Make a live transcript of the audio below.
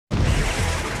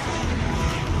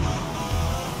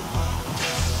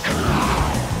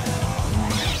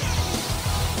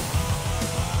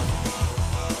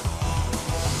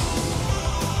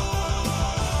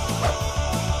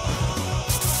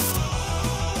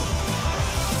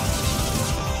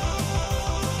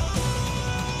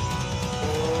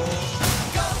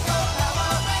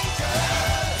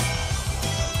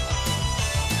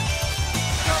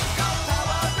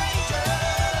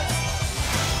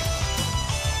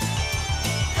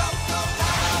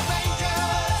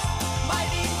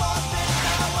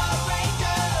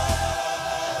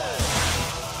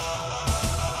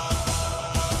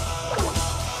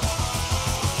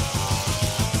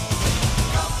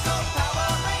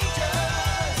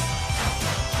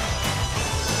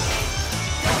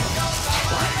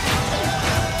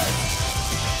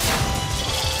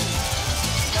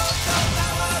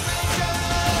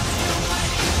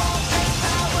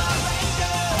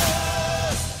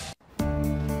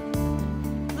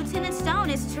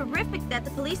it's terrific that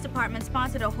the police department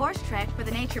sponsored a horse trek for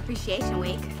the Nature Appreciation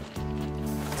Week.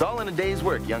 It's all in a day's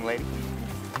work, young lady.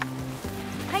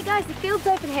 Hey guys, the field's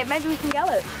open here. Maybe we can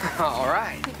gallop. All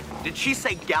right. Did she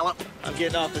say gallop? I'm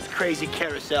getting off this crazy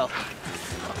carousel.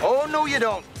 Oh, no you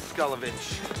don't,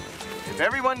 Skullovich. If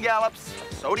everyone gallops,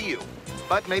 so do you.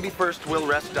 But maybe first we'll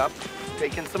rest up,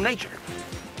 take in some nature.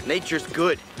 Nature's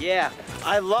good. Yeah,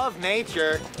 I love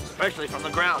nature, especially from the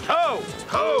ground. Ho!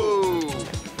 Ho!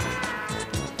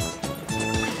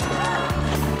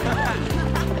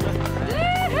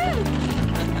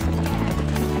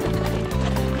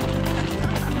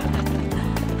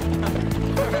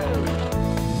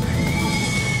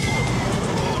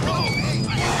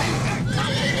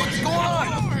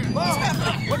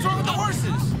 What's wrong with the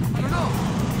horses? I don't know.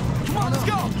 Come on, let's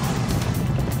go.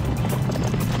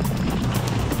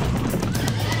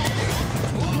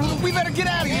 We better get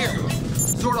out of here.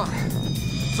 Zordon.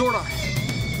 Zordon.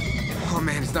 Oh,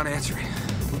 man, he's not answering.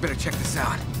 We better check this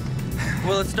out.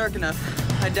 Well, it's dark enough.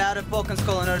 I doubt if Vulcan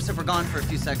Skull will notice if we're gone for a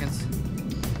few seconds.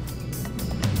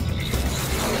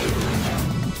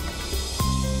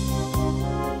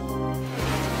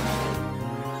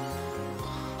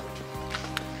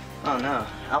 Oh no,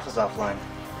 Alpha's offline.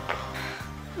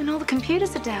 And all the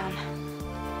computers are down.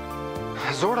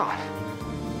 Zordon,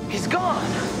 he's gone.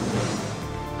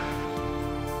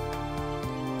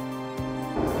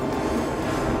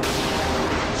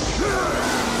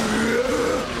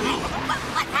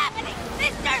 What's happening?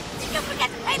 Sister, did you forget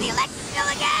to pay the electric bill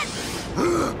again?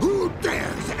 Who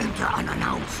dares enter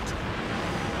unannounced?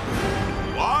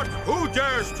 What? Who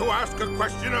dares to ask a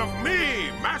question of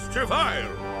me, Master Vile?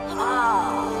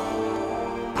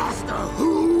 Master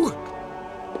who?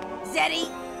 Zeddy,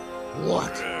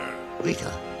 What?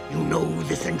 Rita, you know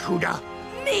this intruder?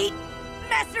 meet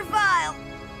Master Vile,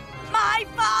 my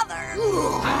father.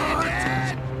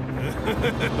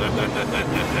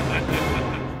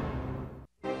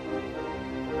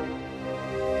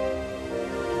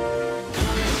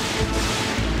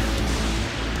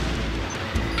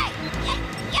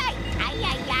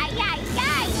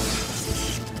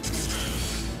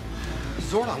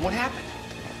 Zordon, what happened?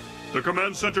 The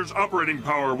command center's operating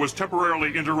power was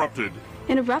temporarily interrupted.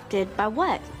 Interrupted by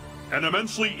what? An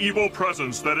immensely evil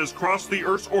presence that has crossed the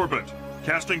Earth's orbit,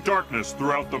 casting darkness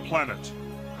throughout the planet.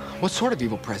 What sort of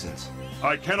evil presence?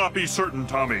 I cannot be certain,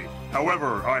 Tommy.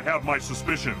 However, I have my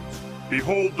suspicions.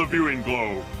 Behold the viewing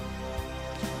globe.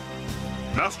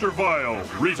 Master Vile,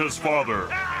 Rita's father.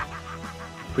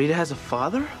 Rita has a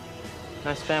father?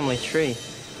 Nice family tree.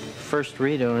 First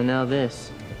Rita and now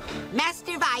this.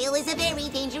 Master Vile is a very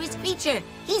dangerous creature.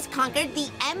 He's conquered the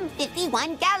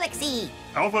M51 galaxy.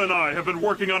 Alpha and I have been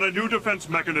working on a new defense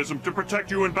mechanism to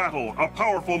protect you in battle, a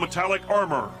powerful metallic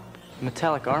armor.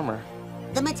 Metallic armor?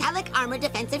 The metallic armor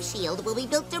defensive shield will be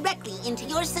built directly into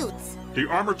your suits. The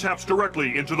armor taps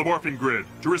directly into the morphing grid.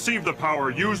 To receive the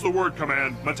power, use the word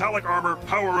command, metallic armor,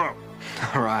 power up.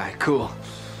 All right, cool.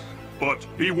 But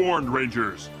be warned,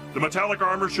 Rangers. The metallic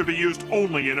armor should be used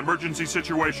only in emergency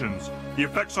situations. The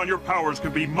effects on your powers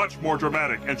can be much more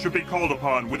dramatic and should be called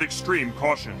upon with extreme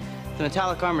caution. The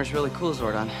metallic armor is really cool,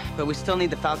 Zordon, but we still need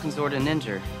the Falcon Zord and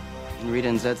Ninja. And Rita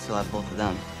and Zedd still have both of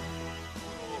them.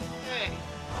 Hey,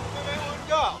 where'd everyone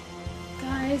go?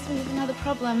 Guys, we have another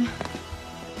problem.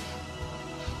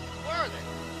 Where are they?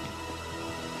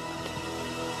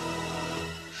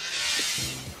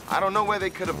 I don't know where they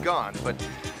could have gone, but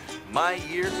my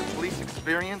years of police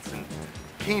experience and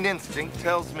keen instinct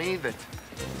tells me that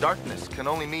darkness can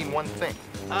only mean one thing.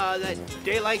 That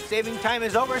daylight saving time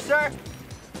is over, sir?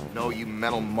 No, you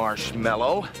mental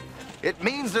marshmallow. It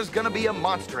means there's gonna be a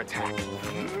monster attack.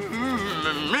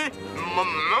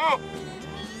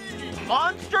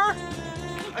 Monster?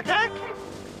 Attack?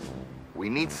 We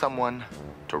need someone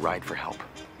to ride for help.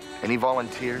 Any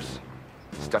volunteers?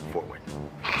 Step forward.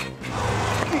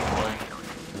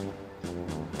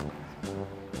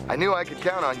 I knew I could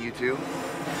count on you two.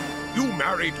 You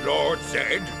married Lord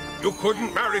Zedd? You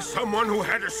couldn't marry someone who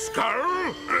had a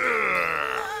skull?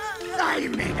 I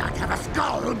may not have a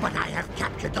skull, but I have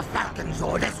captured the Falcon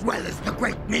Zord as well as the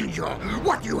Great Ninja.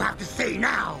 What do you have to say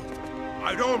now?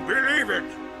 I don't believe it.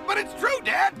 But it's true,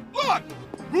 Dad. Look.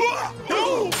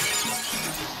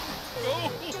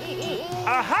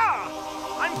 Aha!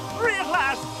 I'm free at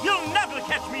last! You'll never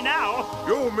catch me now!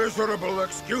 You miserable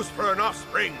excuse for an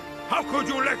offspring. How could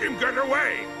you let him get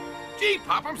away? Gee,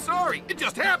 Pop, I'm sorry. It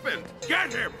just happened.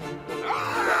 Get him!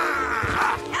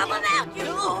 Help him out, you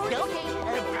fool!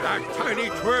 That tiny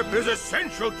twerp is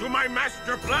essential to my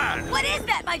master plan. What is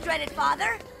that, my dreaded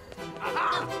father?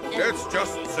 Let's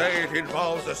just say it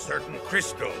involves a certain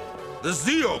crystal. The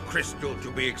Zeo crystal,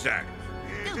 to be exact.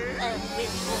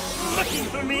 Looking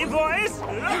for me, boys?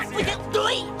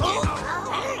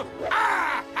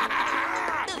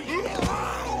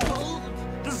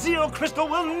 The Zeo Crystal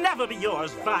will never be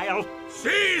yours, Vile.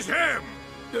 Seize him!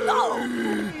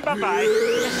 Bye-bye.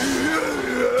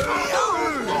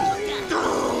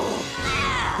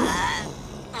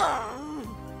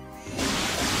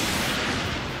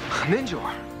 Ninja.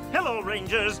 Hello,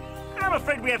 Rangers. I'm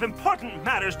afraid we have important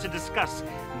matters to discuss.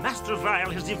 Master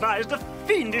Vile has devised a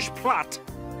fiendish plot.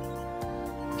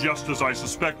 Just as I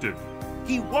suspected.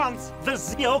 He wants the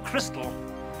Zeo Crystal.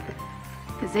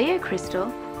 The Zeo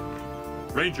Crystal?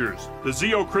 Rangers, the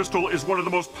Zeo Crystal is one of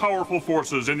the most powerful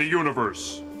forces in the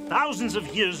universe. Thousands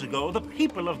of years ago, the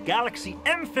people of Galaxy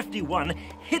M51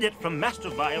 hid it from Master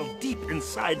Vile deep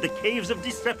inside the Caves of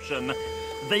Deception.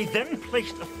 They then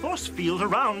placed a force field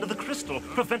around the crystal,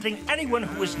 preventing anyone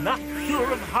who is not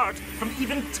pure of heart from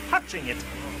even touching it.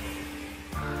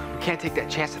 We can't take that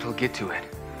chance that he'll get to it.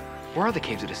 Where are the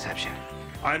Caves of Deception?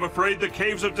 I'm afraid the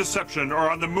Caves of Deception are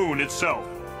on the moon itself,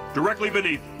 directly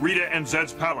beneath Rita and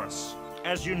Zedd's palace.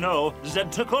 As you know,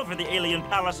 Zedd took over the alien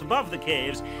palace above the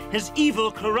caves. His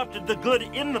evil corrupted the good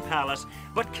in the palace,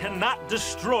 but cannot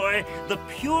destroy the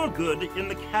pure good in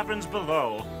the caverns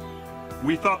below.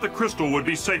 We thought the crystal would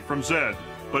be safe from Zedd,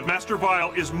 but Master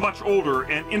Vile is much older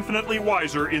and infinitely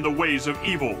wiser in the ways of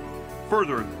evil.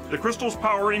 Further, the crystal's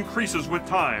power increases with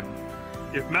time.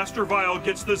 If Master Vile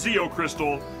gets the Zeo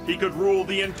Crystal, he could rule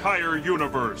the entire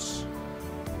universe.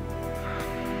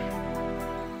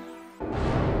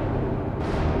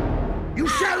 You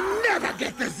shall never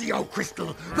get the Zeo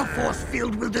Crystal. The force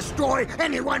field will destroy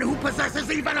anyone who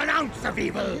possesses even an ounce of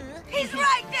evil. He's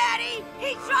right, Daddy!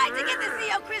 He tried to get the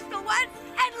Zeo Crystal once,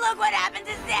 and look what happened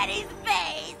to Zeddy's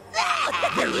face!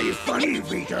 Very funny,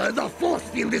 Rita. The force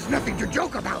field is nothing to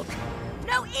joke about.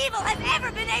 No evil has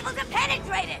ever been able to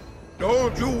penetrate it!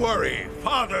 Don't you worry.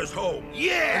 Father's home.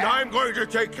 Yeah! And I'm going to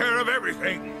take care of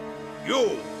everything.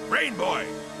 You, Brain Boy,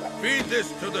 feed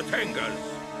this to the Tengas.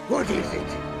 What is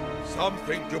it?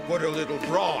 Something to put a little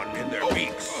brawn in their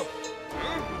beaks.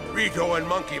 Rito and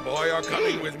Monkey Boy are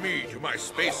coming with me to my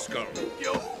space skull.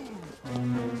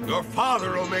 Your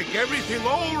father will make everything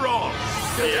all wrong.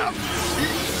 Yep.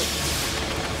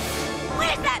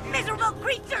 Where's that miserable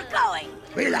creature going?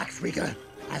 Relax, Rita.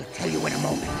 I'll tell you in a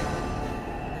moment.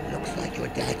 Looks like your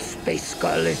dad's space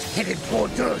skull is headed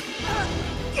towards Earth.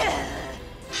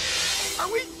 Are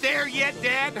we there yet,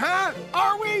 Dad? Huh?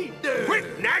 Are we?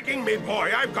 Quit nagging me,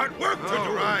 boy. I've got work to do.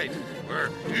 All right.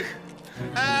 Work.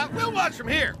 We'll watch from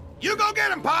here. You go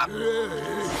get him, Pop.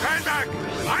 Stand back.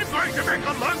 I'm going to make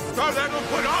a monster that'll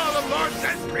put all of Lord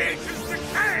Zedd's creations to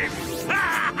shame.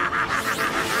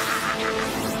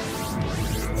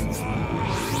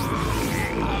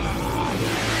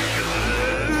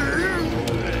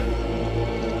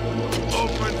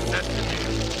 Open sesame.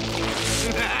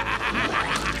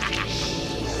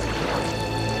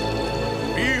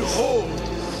 Behold!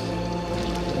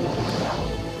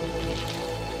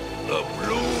 The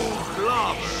blue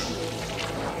clover!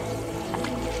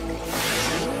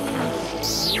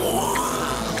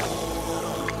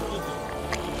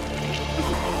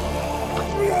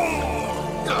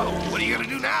 What are you gonna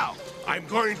do now? I'm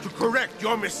going to correct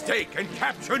your mistake and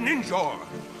capture Ninjor.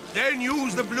 Then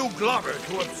use the blue globber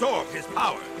to absorb his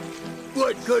power.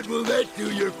 What good will that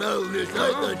do, your foulness?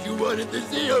 I thought you wanted the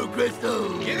Zeo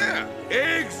Crystal. Yeah,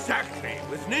 exactly.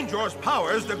 With Ninjor's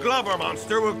powers, the Globber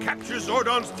monster will capture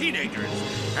Zordon's teenagers,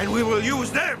 and we will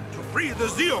use them to free the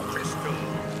Zeo Crystal.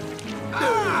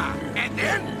 And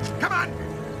then? Come on.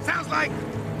 Sounds like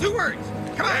 2 words.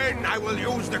 Come on. Then I will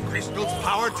use the crystal's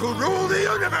power to rule the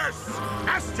universe.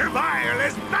 Master Vile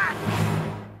is back.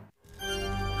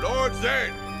 Lord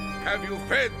Zedd, have you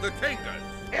fed the Tengas?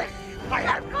 Yes.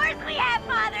 Of course we have,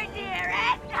 Father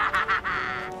dearest!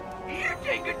 Here,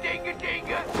 Tinga, Tinga,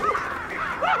 Tinga!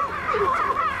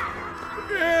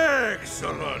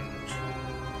 Excellent!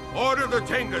 Order the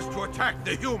Tengas to attack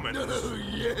the humans. Oh,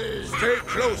 yes! Stay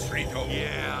close, Rito.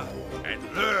 Yeah. And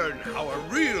learn how a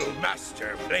real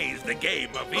master plays the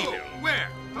game of evil. Where?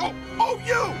 Oh,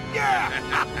 you! Yeah!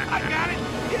 I got it!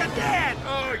 Yeah, Dad!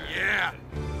 Oh, yeah.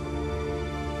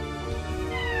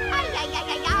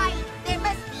 Ay. There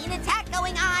must be an attack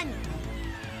going on.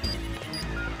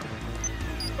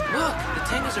 Look, the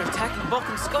Tengas are attacking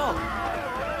Vulcan's skull.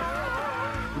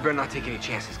 We better not take any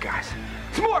chances, guys.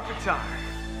 It's Morphin time!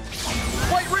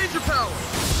 White Ranger power!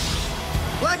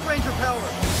 Black Ranger power!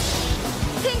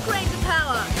 Pink Ranger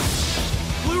power!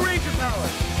 Blue Ranger power!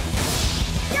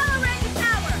 Yellow Ranger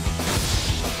power!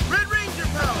 Red Ranger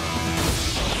power!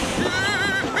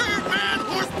 Man,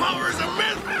 horsepower is a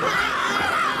myth!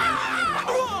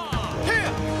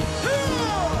 Here!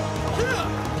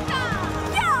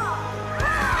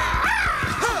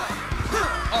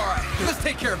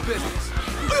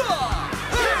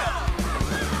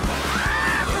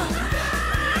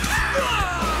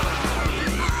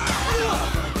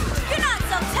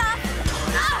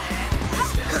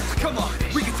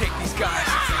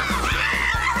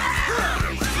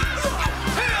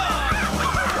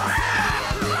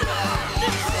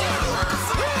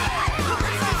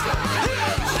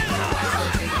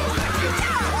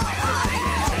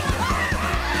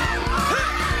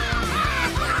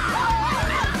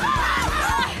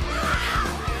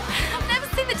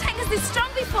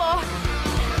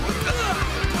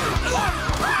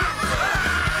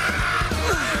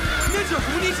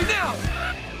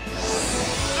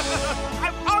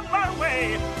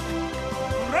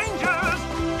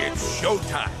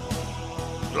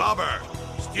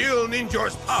 Evil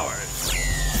Ninja's powers.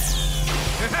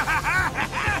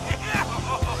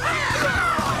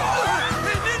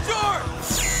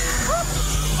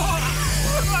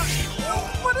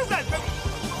 What is that?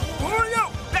 Who are you?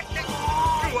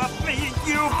 You up me,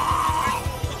 you!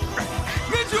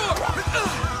 Ninjor!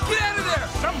 Get out of there!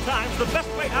 Sometimes the best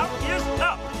way out is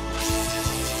up.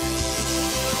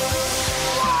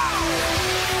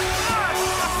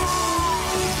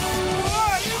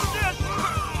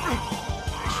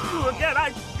 You again,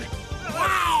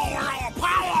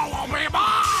 Power will be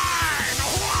mine!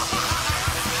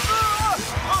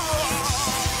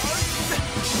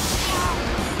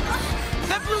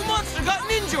 That blue monster got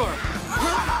Ninjor!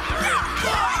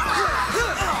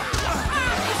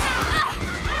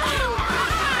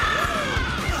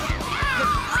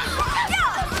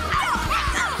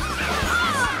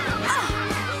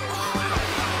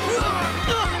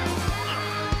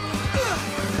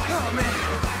 Oh man,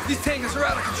 these Tangas are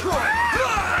out of control!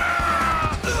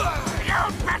 You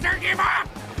better give up!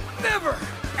 Never!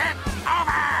 It's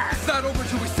over! It's not over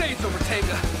till we say it's over,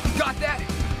 Tanga. You got that?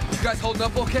 You guys holding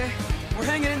up okay? We're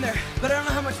hanging in there, but I don't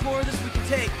know how much more of this we can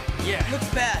take. Yeah. Looks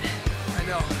bad. I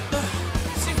know.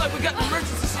 Seems like we got an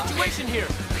emergency situation here.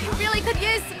 We really could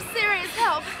use some serious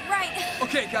help. Right.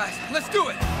 Okay, guys, let's do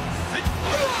it!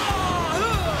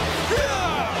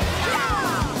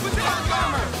 Metallic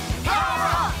armor! Power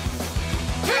up!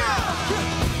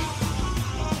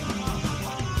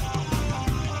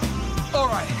 All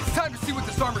right, it's time to see what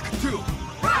this armor can do.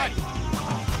 Right!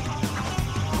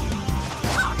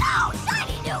 Oh no!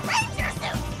 Shiny new ranger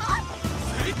suit!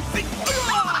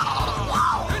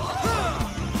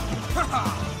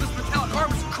 This metallic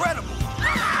armor's incredible!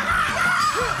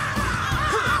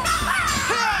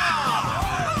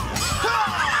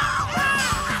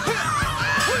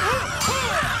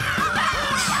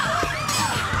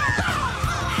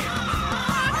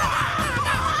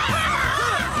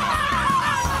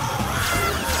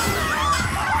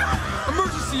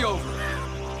 Emergency over!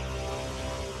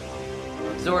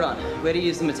 Zordon, way to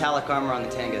use the metallic armor on the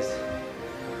Tangas.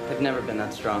 They've never been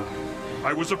that strong.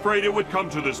 I was afraid it would come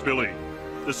to this, Billy.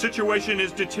 The situation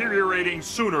is deteriorating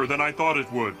sooner than I thought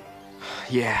it would.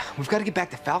 Yeah, we've got to get back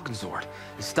to Falconzord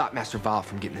and stop Master Vile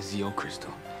from getting the Zeo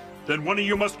Crystal. Then one of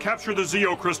you must capture the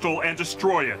Zeo Crystal and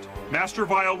destroy it. Master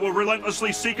Vile will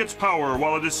relentlessly seek its power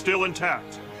while it is still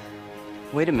intact.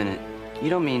 Wait a minute. You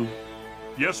don't mean...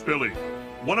 Yes, Billy.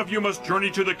 One of you must journey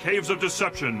to the Caves of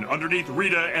Deception underneath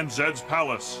Rita and Zedd's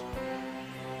palace.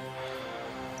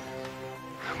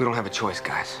 We don't have a choice,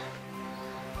 guys.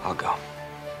 I'll go.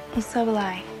 Well, so will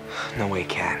I. No way,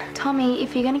 Cat. Tommy,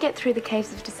 if you're going to get through the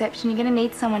Caves of Deception, you're going to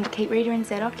need someone to keep Rita and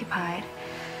Zedd occupied.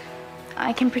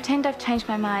 I can pretend I've changed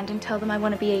my mind and tell them I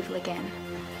want to be evil again.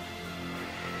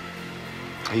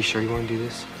 Are you sure you want to do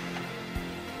this?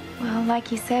 Well,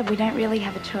 like you said, we don't really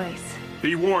have a choice.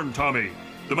 Be warned, Tommy.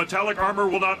 The metallic armor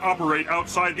will not operate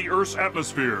outside the Earth's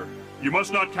atmosphere. You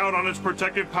must not count on its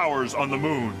protective powers on the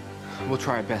moon. We'll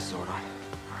try our best, Zordon. All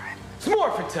right. It's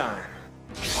Morphin time!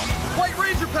 White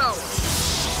Ranger power!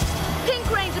 Pink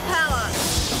Ranger power!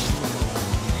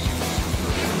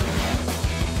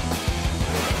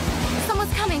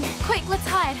 Someone's coming. Quick, let's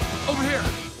hide. Over here!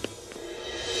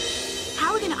 How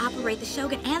are we gonna operate the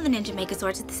Shogun and the Ninja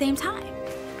Megazords at the same time?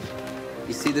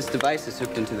 You see, this device is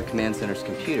hooked into the command center's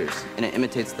computers, and it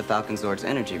imitates the Falconzord's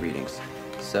energy readings.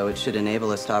 So it should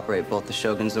enable us to operate both the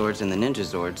Shogun Zords and the Ninja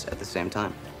Zords at the same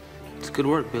time. It's good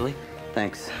work, Billy.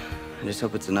 Thanks. I just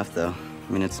hope it's enough, though.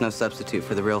 I mean, it's no substitute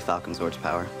for the real Falconzord's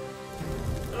power.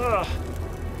 Oh,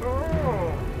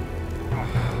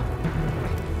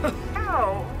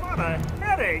 what a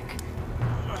headache.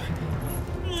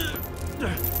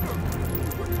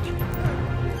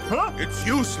 Huh? It's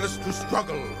useless to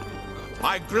struggle.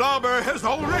 My Globber has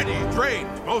already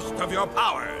drained most of your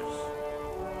powers.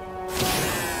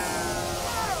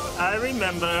 I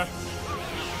remember.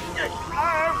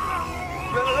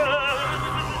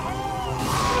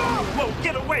 Won't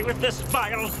get away with this,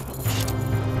 Vile.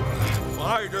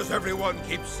 Why does everyone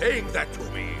keep saying that to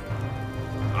me?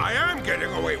 I am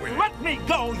getting away with it. Let me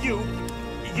go, you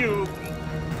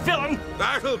villain.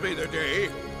 That'll be the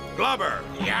day. Globber.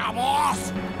 Yeah,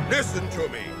 boss. Listen to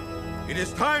me. It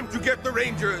is time to get the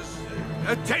Rangers'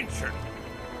 attention.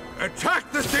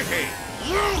 Attack the city.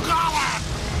 You got it!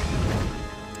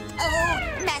 Oh,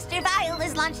 Master Vile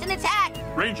has launched an attack.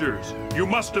 Rangers, you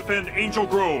must defend Angel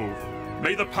Grove.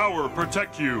 May the power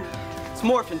protect you. It's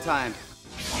Morphin time.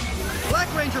 Black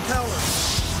Ranger power!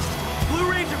 Blue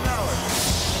Ranger power!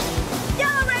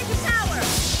 Yellow Ranger power!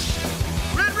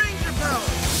 Red Ranger power!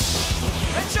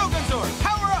 Red Shogun Zord,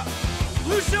 power up!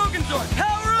 Blue Shogun Zord,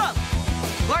 power up!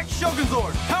 Black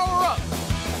Shogunzord, power up!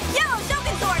 Yellow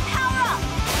Shogunzord, power up!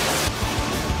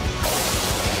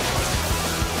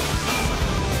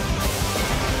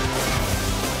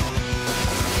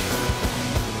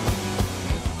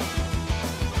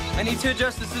 I need to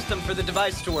adjust the system for the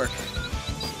device to work.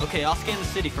 Okay, I'll scan the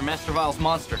city for Master Vile's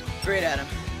monster. Great, Adam.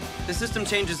 The system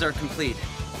changes are complete,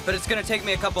 but it's gonna take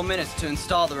me a couple minutes to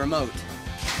install the remote.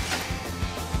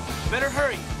 Better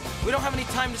hurry. We don't have any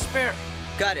time to spare.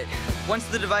 Got it. Once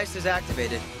the device is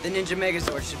activated, the Ninja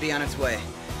Megazord should be on its way.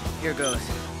 Here goes.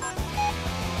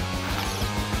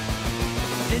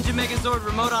 Ninja Megazord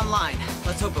remote online.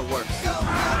 Let's hope it works.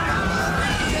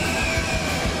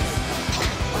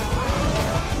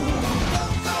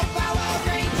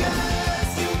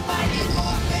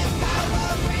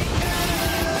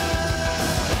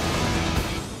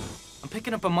 I'm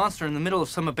picking up a monster in the middle of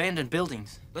some abandoned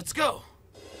buildings. Let's go.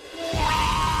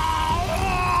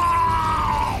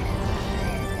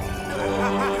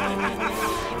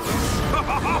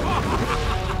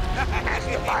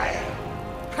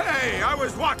 Hey, I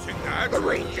was watching that. The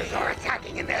Rangers are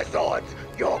attacking in their Zords.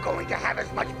 You're going to have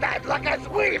as much bad luck as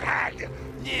we've had.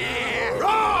 Yeah.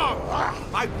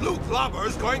 Wrong! My blue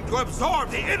clobber's going to absorb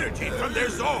the energy from their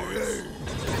Zords.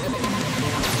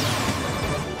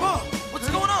 Whoa! What's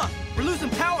going on? We're losing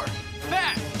power.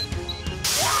 Fast!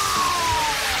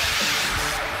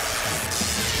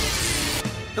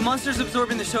 The monster's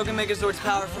absorbing the Shogun Megazord's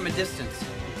power from a distance.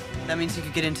 That means he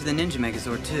could get into the Ninja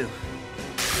Megazord, too.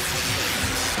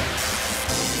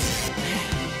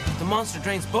 If the monster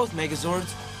drains both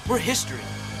Megazords, we're history.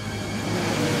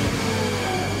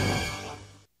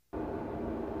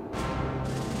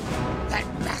 That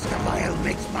Master Vile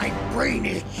makes my brain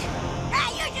itch.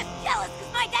 Ah, you're just jealous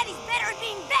because my daddy's better at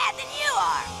being bad than you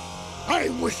are! I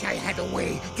wish I had a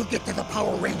way to get to the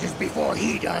Power Rangers before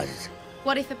he does.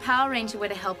 What if a Power Ranger were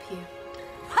to help you?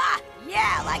 Ha!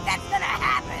 Yeah, like that's gonna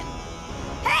happen!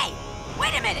 Hey!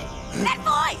 Wait a minute! That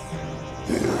voice!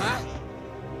 Huh?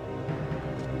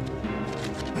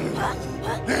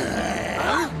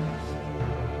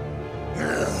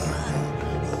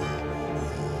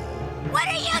 What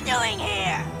are you doing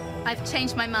here? I've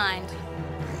changed my mind.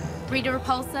 Rita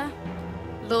Repulsor,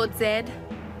 Lord Zedd,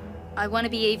 I want to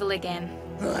be evil again.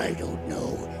 I don't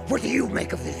know. What do you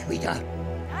make of this, Rita?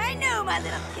 I knew my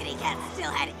little kitty cat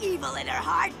still had evil in her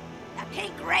heart. The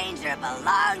Pink Ranger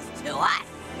belongs to us.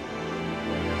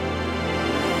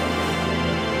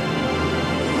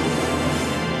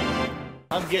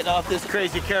 I'm getting off this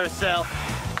crazy carousel.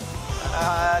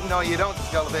 No, you don't,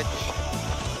 Skulovich.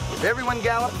 If everyone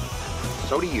gallops,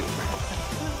 so do you.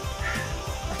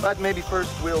 But maybe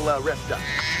first we'll rest up.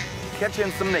 Catch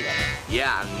in some nature.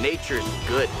 Yeah, nature's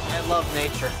good. I love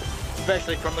nature,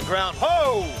 especially from the ground.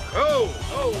 Ho! Oh!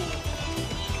 Oh!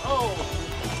 Oh!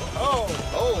 Oh!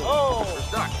 Oh! Oh!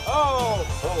 Stuck. Oh!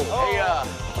 Oh! Hey,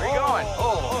 where you going?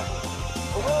 Oh!